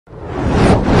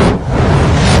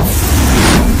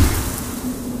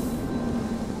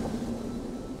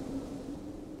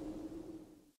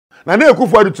na na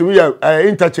Akufo-Addo to me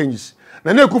interchanges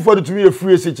na na Akufo-Addo to me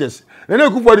free SHS na na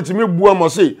Akufo-Addo to me bua mo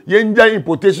say yenja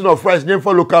importation of rice nem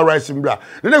for local rice mbra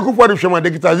na na Akufo-Addo hwema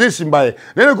digitization by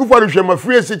na na Akufo-Addo hwema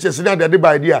free SHS na de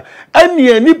by dia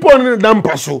ania nipo ne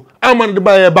dampa so aman de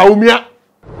by Bawumia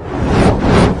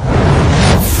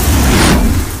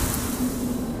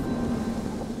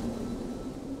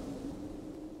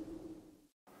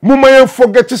Mumayen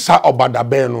forget sa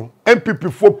obadabe no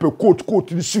MPP for pe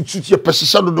Còurt ni suit ye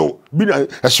pesisa do bi na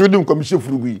aswedem commission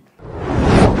furubi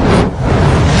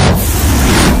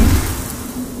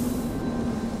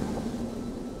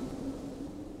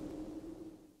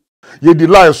ye di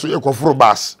lie so ye koforo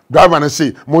bus driver na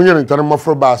say mo yen ntane mo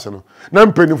foro bus no na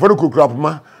mpeni for kokrap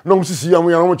ma na mo sisi ya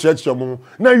mo cheche mo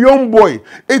na young boy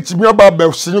etimi aba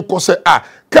be sin ko say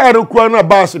car kwa na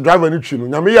bus driver ni twi no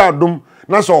nyame ya adom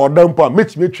na so odampo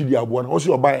metimi twi di abo na wo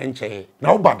so oba enche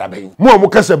na wo bada ben mo mo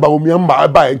kase Bawumia mba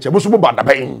ba enche mo so mo bada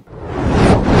ben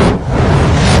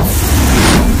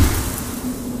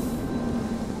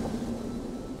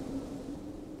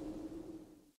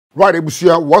right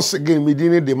ebusia once again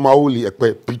medini de maoli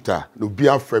ekpe Peter no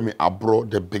bia frame Abro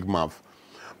the big mouth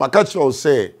makachi will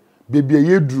say baby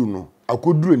yedru no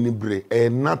akoduru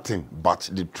enibre nothing but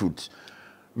the truth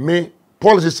me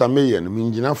policies ameye no me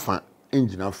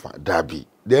engineer fa dabi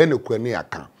de ene kwani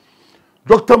aka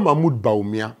Dr. Mahmoud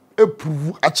Bawumia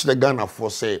approve actually Ghana for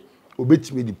say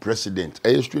obetimi the president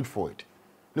straightforward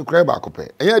ne krai ba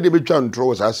akopɛ enya de betwa ntro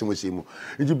was asemosemu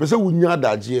nti pese wunya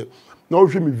adaje na wo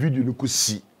hwe me video no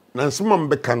kosi na nsema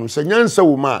mbeka no se nyansa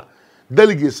wo ma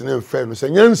delegates na mfa no se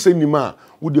nyansa ni ma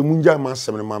wo de munja ma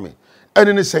asem ne mame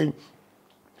ene ne sen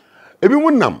ebi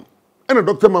munam ene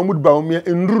Dr. Mahmoud Bawumia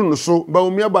nduru no so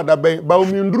Bawumia badaben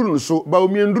Bawumia nduru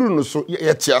no so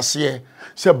yete ase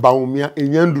se Bawumia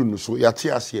enya nduru no so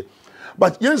yete ase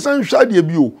but yensa nhwa de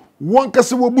bi o won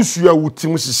kase wo busua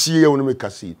wutim sisie ye won me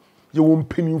kase ye won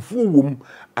penimfo wom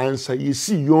ansa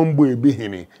yesi yombo ebe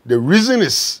hene the reason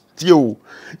is yo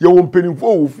won penimfo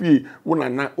wo fie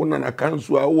wona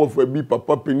kanso a wo fa bi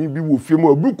papa peni bi wo fie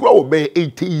mo bi kwa wo be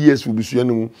 80 years wo busua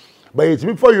no mu but it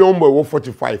me for young boy wo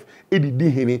 45 edidi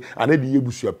hene and edi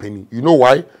yebusua peni you know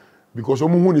why because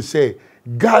omo hu ni say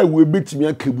guy we betimi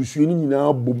akebusua ni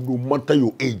nyina bom no matter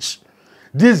your age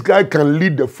this guy can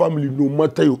lead the family no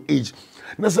matter your age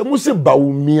na se mo se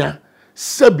Bawumia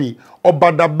sebi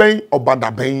obadaben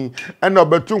and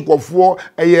obetu nkofo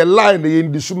eye line ye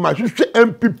ndisu ma hwehwe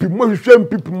MPP mo hwehwe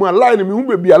MPP mo line me hu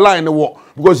be bia line wo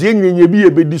because ye nyenye bi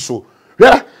ebedi so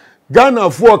Ghana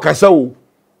fo kasa o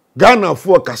Ghana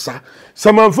fo kasa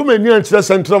samanfo mani ankyere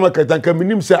central market anka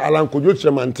minim se Allan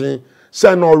manten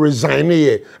se no resign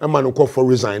ye ama no for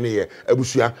resign ye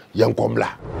abusua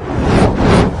yankomla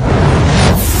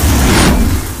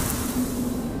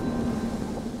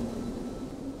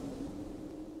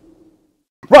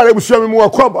right ebusia me mo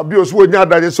akwa bios wo nya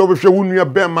adaje so behwe wunua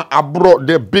bema Abro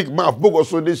the big mouth bogo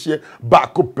so this year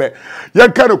back up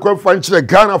yan kan ko fa nkyere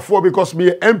Ghana for because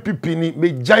me MPP ni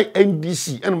me jai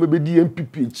NDC and me be di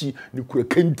MPP echi ni kura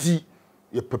kanti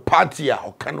ye party a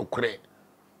o kan kure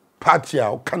party a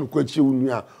o kan ko echi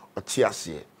wunua o ti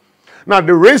ase now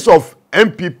the race of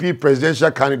MPP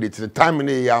presidential candidate the time in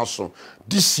year so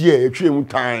this year etwe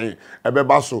time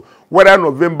ebeba so whether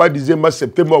November, December,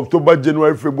 September, October,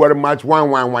 January, February, March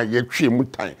 1 ye twe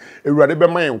time ewurade be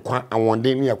man kwa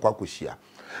awonde ne yakwa kosia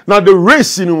now the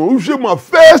race in my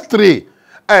first three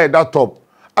that top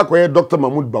akoye Dr.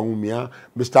 Mahmoud Bawumia,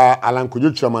 Mr. Allan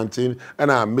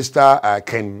and Mr.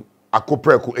 Ken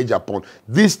Akopreku Ejapon.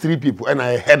 These three people and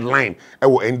a headline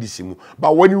NDC.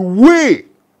 But when you weigh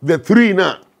the three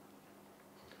now,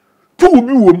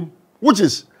 two which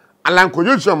is Allan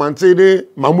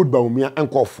Mahmoud Bawumia and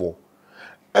Kofo.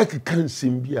 I can't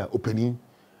simbia opening.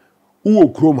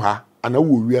 Uo chrome ha and I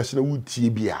will reason a wood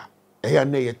tibia. A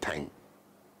near time.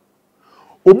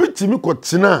 Obitimi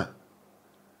kotina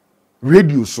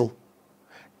radio so.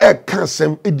 I can't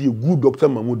send a good Dr.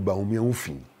 Mahmoud Bawumia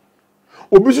ufin.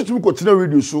 Obi to kotina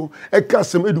radio so. I can't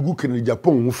send a good Kennedy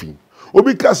Japan ufin.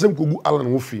 Obi can't send kugu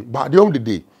Allan ufin. But at the end of the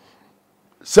day,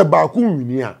 Sebaku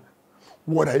minia.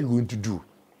 What are you going to do?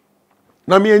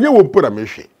 Na me enye wo pora me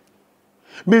hwe.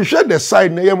 Me hwe the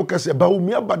side na yem ka se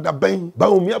Bawumia badaben,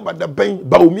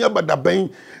 Bawumia badaben.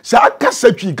 Sa aka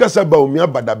satwi ka se Bawumia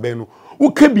badaben no.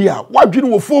 Wo ka bia, wadwene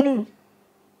wo fom.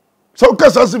 Sa wo ka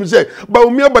sa se me se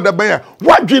Bawumia badaben a,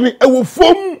 wadwene e wo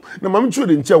fom. Na mam tru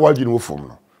de ntia wadwene wo fom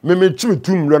no. Me tru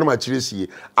tum mra na ma kire sie.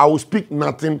 I will speak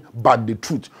nothing but the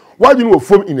truth. Wadwene wo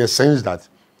fom in a sense that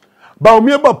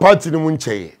Bawumia ba party no mu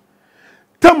ncheye.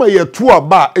 Tama ye tuwa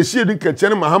ba esie di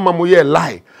ketiene mahama mo ye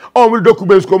lie. On will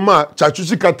documents koma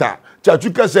chachusi kata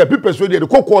chachuka say people so dey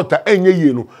Còrt enye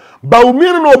ye no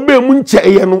Bawumia no obe mu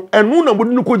ncheye no enu na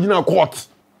modi no kogina Còrt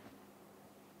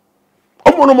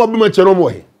omo no mo be ma che no mo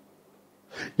he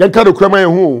yanka no krama ye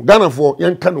ho Ghana for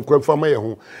yanka no krama fama ye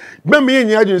ho me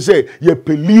yen agin say ye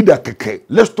pe leader keke.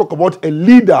 Let's talk about a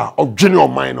leader of junior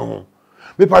mine ho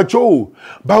me pa cho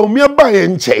Bawumia ba ye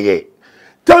ncheye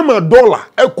time a dollar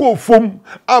echo fom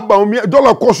Bawumia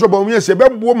dollar cost Bawumia se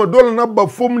bebo ma dollar na ba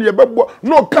fom ne bebo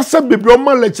no kasa bebi o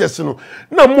ma lectures no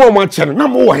na mo ma che na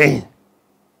mo wo he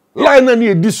line na ne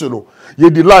edi so no ye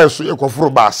di line so ye koforo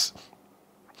bus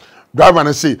driver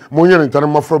na say mo yen ntana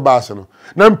ma foro bus no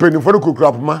na mpeni for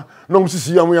kokura poma na mo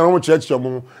sisi ya mo cheche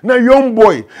mo na young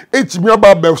boy etimi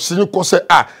aba ba sin ko say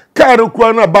car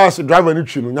kura na bus driver ni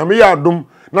twi no nyame ya adom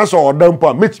na so odam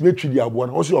pa metimi twi di abo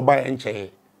na o so oba ye nche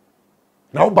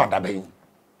na wo bada ben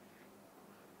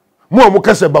mo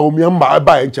kase Bawumia mba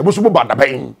ba ye nche mo so bada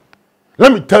ben.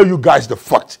 Let me tell you guys the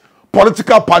fact.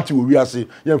 Political party we are say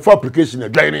yen for application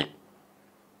adwane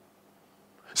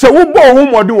so wo bo ho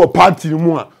modern wo party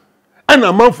mu a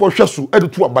ana man for hweso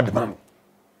eduto abadman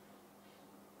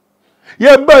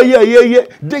ye ba ye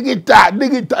digital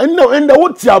and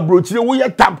what ti Abro chire wo ye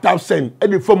tap send e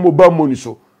dey for mobile money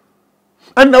so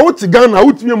and what ti Ghana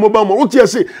what me mobile money what you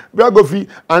say biography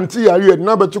anti yare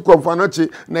na betu konfanachi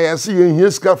na ye say ye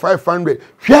hiska 500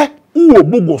 hwe wo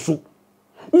bogo so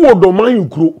wo do man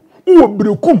yukro wo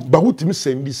brekum ba wutimi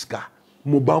send this car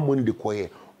mobile money de koye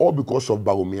all because of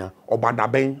Bawumia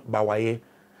obadaben bawaye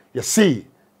you see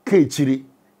ke chiri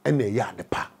ene ya de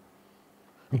pa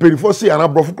mpelifo say ana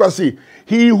brofukra say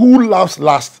he who laughs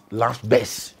last laughs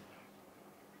best.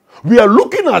 We are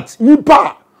looking at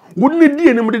nipa wouldn't di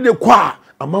enim de kwa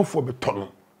amanfo betono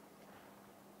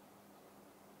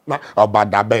na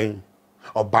obadaben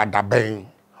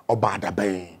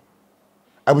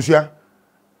abusia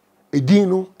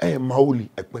edino maoli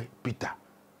ekpe Peter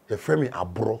the frame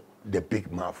Abro the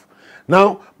big mouth.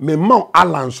 Now me mount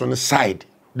Allan on the side.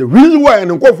 The reason why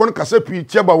and go for Kasepi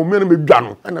Chaba women me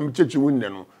dwano and I'm church win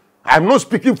no. I'm not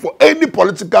speaking for any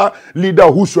political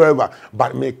leader whosoever,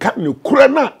 but me can no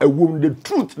krana a woman the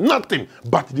truth, nothing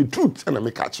but the truth, and I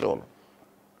make catch on.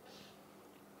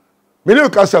 Me no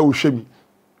kasa wo hwemi.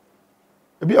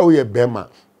 Ebi a wo ye bema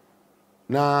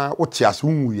na wo tias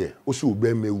wu ye, wo se wo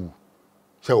bema wu.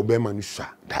 Se wo bema ni sha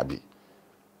dabi.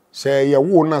 Se ye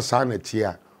wo na sa na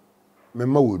tia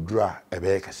mema wo dura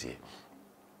ebe kase.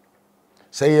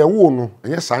 Se ye wo no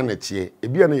enye sa na tie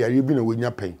ebi na yare bi na wonya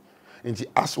pen. Nti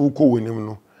as wo ko wenim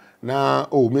no na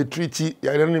o me treaty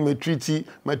yare na me treaty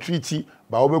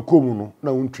ba wo be komu no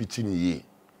na won treaty ni ye.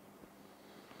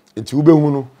 Nti wo be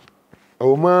hu no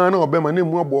o ma na obema na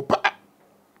mu abo pa.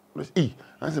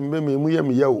 Anse mbe me mu ye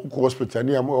me yawo ko hospital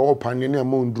ni am o panne ni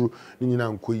am nduru ni nyina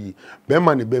nkoyi be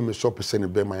ma ne be me shop se ne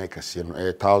be ma yakase no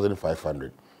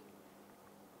 1500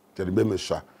 te be me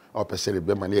sha o pese ne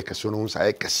be ma ne yakase no unsa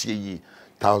yakase yi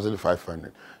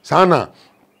 1500 sana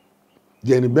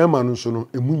je ne be ma no so no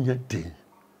emunya de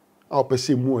o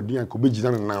pese mu odi an ko be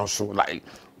jina na so like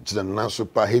jina na so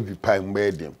pa heavy pa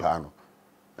mbe de pa no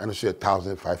and so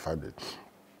 1500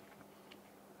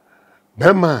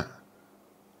 be ma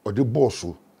or the boss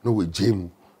no we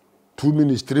jam 2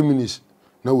 minutes 3 minutes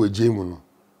no we jam no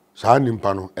sa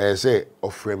nimpa no say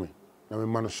offer me na me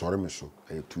man sorry me so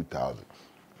 2000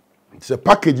 it's a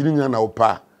package ni na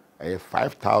opa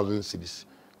 5000 cedis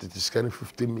it is kind of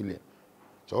 50 million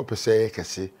so ope say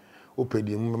kese ope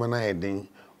di mu na eden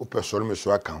ope sorry me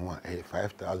so aka ho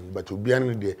 5000 but obi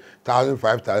an de 1000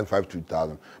 5000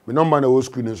 2000 me number na wo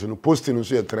screen so no posting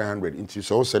so 300 into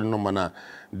so sell number na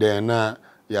then na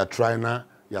ya try na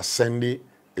ya send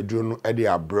eduro ede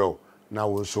Abro na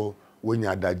wo so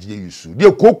wonya adagye yusu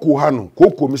de koko ha no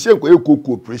koko me se enko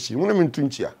koko operation wona me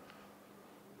ntunchia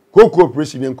koko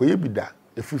operation enko ye bida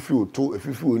efifi oto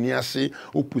efifi oni ase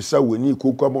opusa woni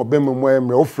koko ma obema mo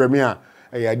emre ofreme a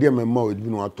ya de mema odi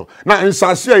no ato na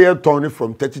nsase ye ton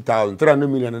from 30,000 300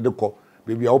 million de ko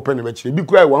baby a open be kire bi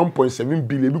ko 1.7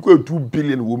 billion bi ko 2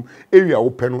 billion wom area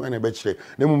open no na be kire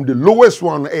na mum the lowest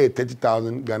one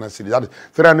 30,000 Ghana cedis that is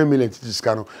 300 million cedis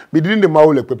kano be didn't the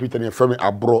maule Peter ne from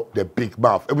Abro the big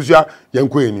mouth ebusia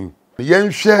yenko enim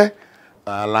yenhwe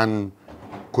Allan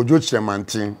kojo chairman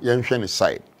yenhwe ne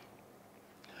side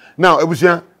now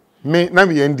ebusia me na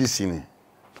me NDC ni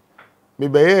me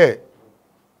be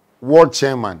ward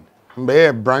chairman me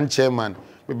be branch chairman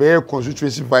me be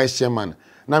constituency vice chairman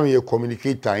na me a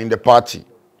communicator in the party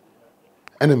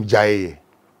and I'm jaye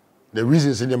the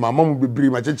reasons in the mama be bri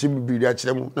ma cheche be bri a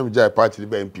kire mu na me jaye party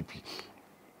the MPP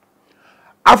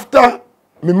after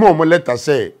me mom letter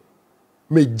say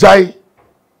me jaye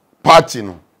party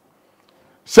no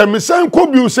se me san ko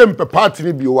bi o se mpe party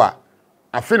ni bi wa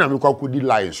afena me kwa kodi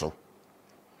line so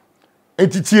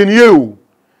entitie ne o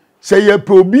se ye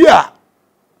pe obi a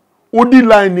odi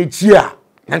line ne chi a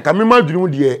nka me madwene mu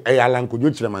de e Allan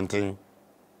kodwo kiremanten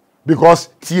because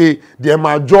tie de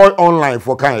ma joy online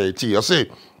for kan e tie you say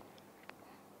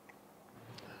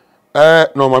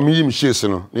no mama yim shese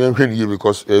no ye hwene ye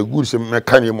because good se me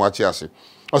kan ye mu ati ase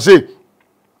I say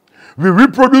we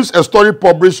reproduce a story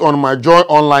published on my Joy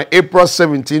Online April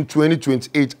 17,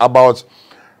 2028 about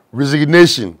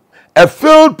resignation. A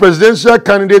failed presidential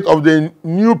candidate of the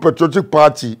New Patriotic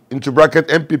Party, into bracket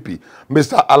MPP,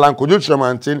 Mr. Allan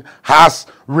Kojo has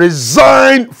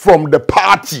resigned from the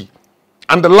party.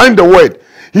 Underline the word.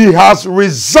 He has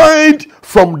resigned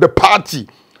from the party.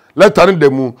 Let's turn the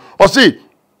moon. Or see,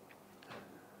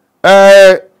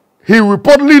 he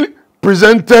reportedly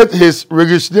presented his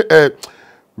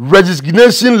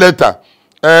resignation letter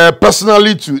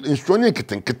personally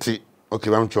to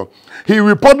okay, I'm sure. He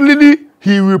reportedly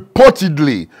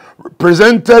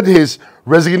presented his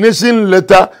resignation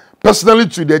letter personally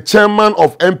to the chairman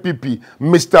of MPP,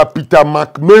 Mr. Peter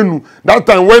McMenu. That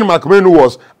time when McMenu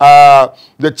was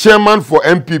the chairman for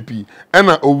MPP,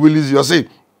 and Willis, you say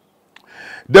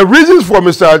the reasons for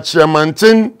Mr. Chairman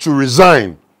to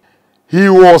resign. He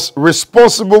was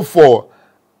responsible for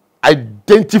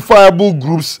identifiable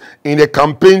groups in the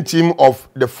campaign team of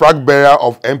the flag bearer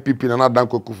of MPP Nana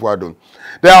Danko Kufuor.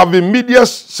 There have been media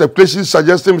circulation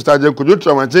suggesting Mr.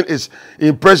 Kojo is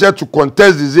in pressure to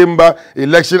contest December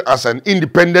election as an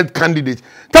independent candidate.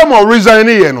 Time of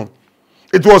resigning, you know,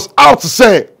 it was out to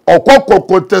say or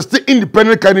contest the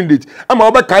independent candidate. I'm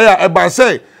about Kaya Eba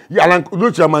say Allan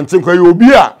Kojo kwa you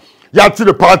be a to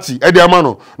the party at the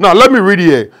amano. Now let me read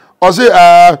here. I say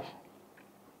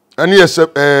and yes,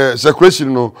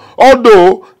 secretion no.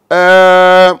 Although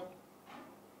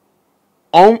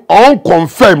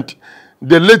unconfirmed,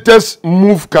 the latest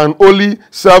move can only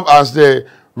serve as the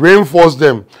reinforce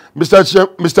them.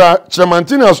 Mr. Chairman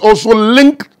has also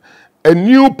linked a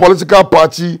new political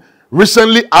party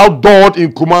recently outlawed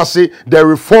in Kumasi, the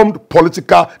Reformed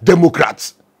Political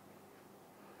Democrats.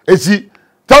 You see,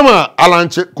 Tama Allan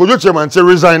Kojo Chairman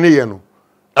resign here no.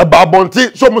 A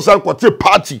babonte so musa kwate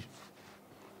party.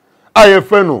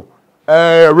 IFNO,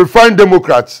 Refined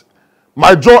Democrats,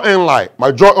 my Joy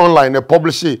Online, they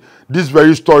published this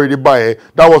very story that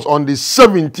was on the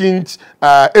 17th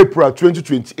April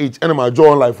 2028. And my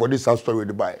Joy Online for this story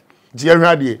they buy.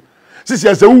 Since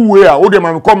you say who we are, all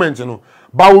them comment no.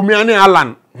 Bawumia ne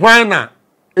Allan, why na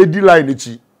edi line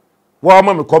ichi? Why am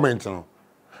I comment no?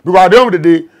 Because at the end of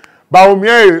the day,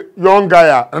 Bawumia young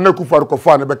guy and na kufa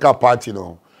kofa na beka party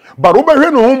no. But we be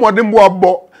no home wadem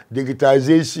bo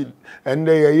digitization and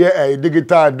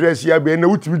digital address here be na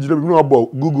utimi jira no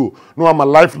about Google no am a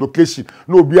live location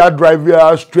no be a drive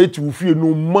here straight to feel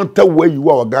no matter where you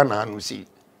are Ghana no see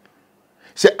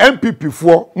say MPP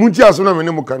for munti aso na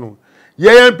mene muka no ye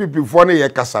MPP for na ye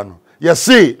kasa no ye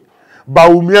say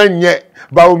Bawumia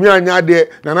nya de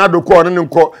na na do ko ne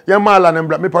nko ye ma Allan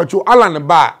mbra me pacho Allan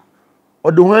ba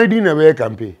o de hwan di na be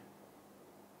campaign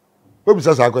we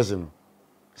bisa sa question no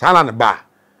Allan ba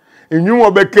enyu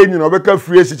obeka nyina obeka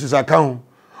free cities account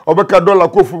obeka dollar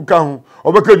kofu ka ho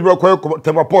obeka djuma koy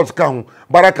tema port ka ho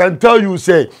but I can tell you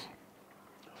say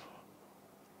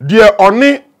dear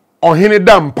oni ohene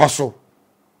dam paso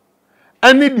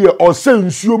ani dear ose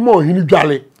nsuo ma ohene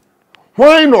dwale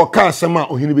why no ka asema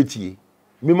ohene betie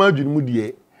me ma dwunu mu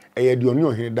de eye de oni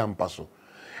ohene dam paso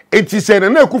enti say na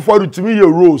Akufo-Addo tumi ye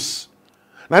rose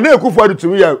na Akufo-Addo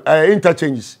tumi ye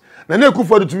interchanges na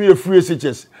Akufo-Addo tumi ye free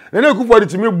cities na Akufo-Addo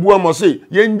tumi bua mo say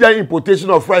ye nja importation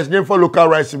of rice nem for local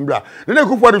rice mbra na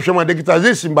Akufo-Addo hwema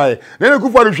digitization by na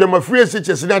Akufo-Addo hwema free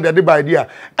cities na de by dia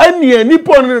anie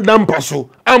nipo ne dam paso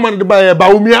aman de by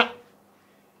Bawumia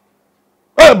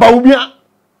Bawumia.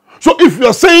 So if you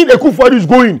are saying Akufo-Addo is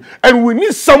going and we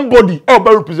need somebody else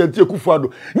to represent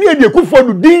Akufo-Addo, near the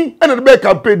Akufo-Addo din and the back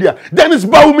campaign there, then it's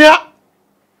Bawumia.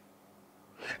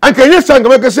 And can you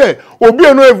say,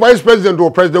 Obi no vice president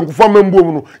or president Kufuor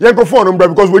member, Kufuor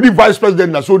because we need vice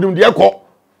president that so them the echo.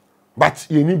 But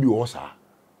you need be also.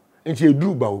 And you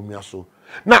do Bawumia so.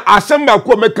 Now assemble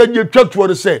ko make you church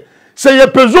what say you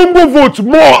pezongo vote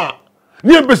more.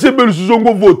 Near be say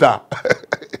zongo voter.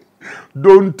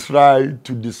 Don't try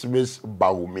to dismiss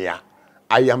Bawumia.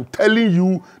 I am telling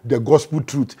you the gospel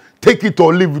truth. Take it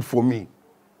or leave it for me.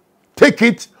 Take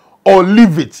it or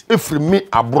leave it. If me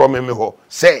Abro me ho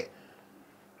say.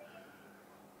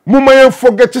 Muma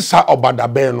forget sa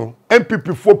obadabeno.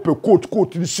 MPP for pe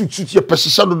Còurt the suit ye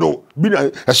pesisa do. Bi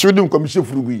na Sweden commission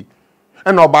for we.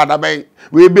 And obadabe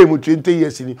we be mu 20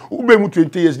 years ni. We be mu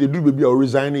 20 years they do baby or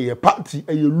resign your party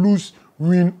and you lose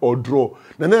win or draw.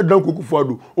 Nana dan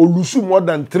Kukufuado or lose more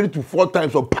than 3 to 4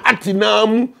 times of party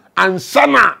nam and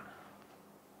sana.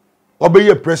 Obey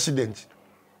your president.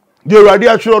 The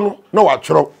radio show no what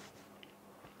show.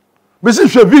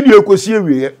 Message video ko see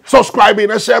we subscribe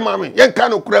and share mami. Yen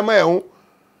kan okrema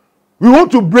we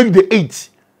want to break the 8.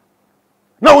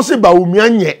 Now we say Bawumia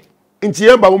nye. Inti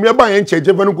ye Bawumia ba yen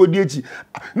cheje fa no ko di echi.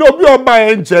 Na obi oba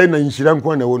yen che na nhira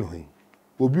nko na wo no hin.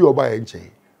 Obi oba yen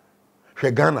che.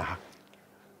 Hwe Ghana ha.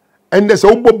 Ende se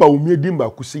obo Bawumia dimba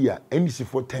kusi ya NDC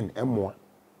for 10 emwa.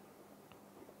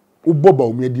 Obo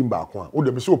Bawumia dimba ko a. O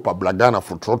de be se opabla Ghana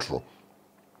for trotro.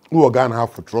 Wo Ghana ha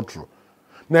for trotro.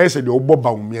 Na yese de obo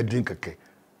Bawumia din keke.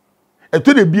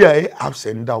 Eto de bia e ups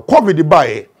and down. Covid ba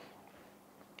e.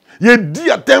 Ye di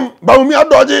atem Bawumia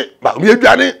doje, Bawumia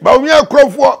dwane, Bawumia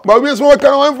krofo, Bawumia so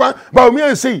kan wan fa,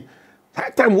 Bawumia say.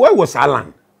 That time where was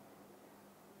Allan?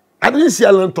 I didn't see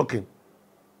Allan talking.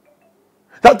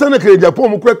 That time ke Japan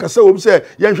mo kura kasa wo say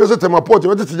yen hwe se temaport,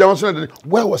 we tete jawan so na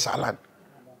where was Allan?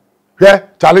 Yeah,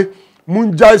 Charlie,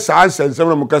 munjai sa ansem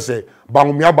na mo kase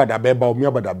Bawumia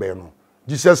badabe no.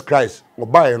 Jesus Christ,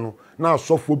 obaye no na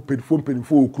sofo pedifo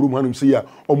okurum hanum say ya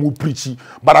omo preachi.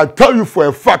 But I tell you for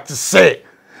a fact say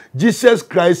Jesus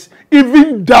Christ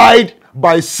even died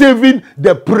by saving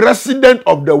the president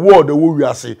of the world, the way we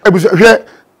are saying.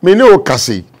 Mene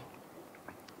okase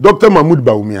Dr. Mahmoud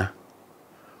Bawumia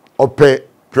ope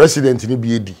president ni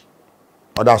biedi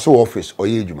oda so office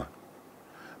oye adwuma.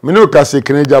 Mene okase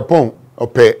Kenya Japan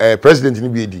ope president ni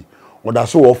biedi oda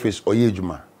so office oye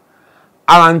adwuma.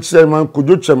 Allan chairman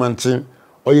Kojo chairman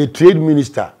oye trade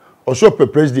minister also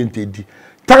ope president edi.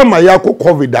 Time Ayaka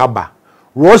COVID aba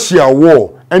Russia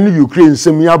war and Ukraine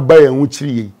semi abaye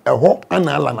nwuchiri eho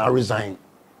ana Allan resign.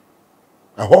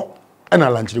 Eho ana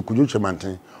Allan chiri Kojo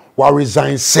chairman wa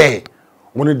resign say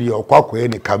one de okwakoye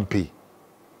ne campaign.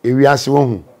 Ewiase wo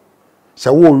hu. Se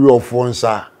wo wi ofo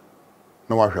nsa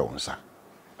na wa hwe wonsa.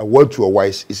 A word to a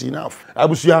wise is enough.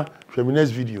 Abusia, for my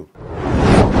next video.